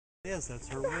is. That's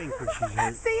her wing where she's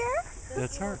hurt. See her?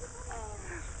 That's her.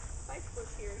 Bicycle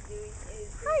shear is doing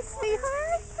is Hi, drinking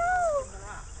water sweetheart. from the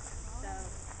rock.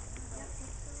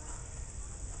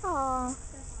 So, Aw,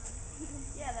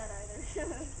 yeah, that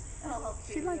either. That'll help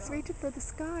too, she likes reaching for the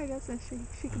sky, doesn't she?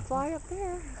 She can fly up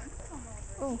there.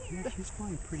 Oh, Yeah, she's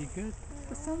flying pretty good.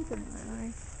 the sun's in my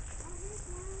eyes.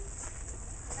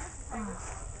 Oh,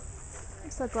 I'm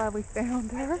so glad we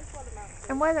found her.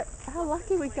 And how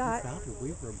lucky we We got. found her.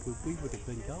 We would have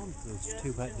been gone if those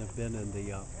two hadn't have been in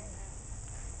the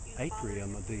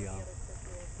atrium of the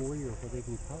foyer,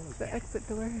 whatever you call it. The exit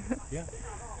door. Yeah.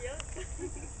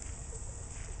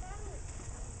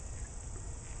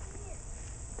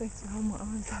 Thanks for holding my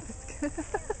arms up.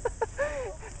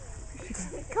 It's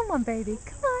good. Come on, baby.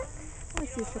 Come on.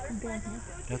 Let's see if she'll come down here.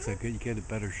 That's a good. You get a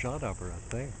better shot of her up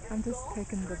there. I'm just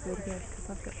taking the video because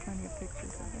I've got plenty of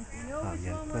pictures of her. Oh,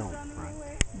 yeah, film,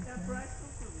 right.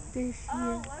 There she is.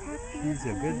 Happy. She's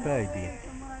a good baby.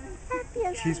 Happy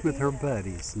as She's can with be. her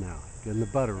buddies now in the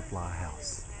butterfly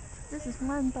house. This is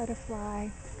one butterfly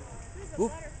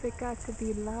Whoop. that got to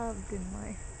be loved in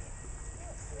life.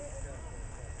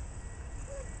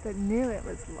 That knew it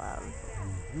was loved.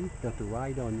 Got the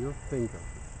right on your finger.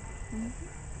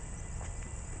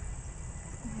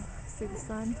 See the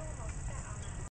sun?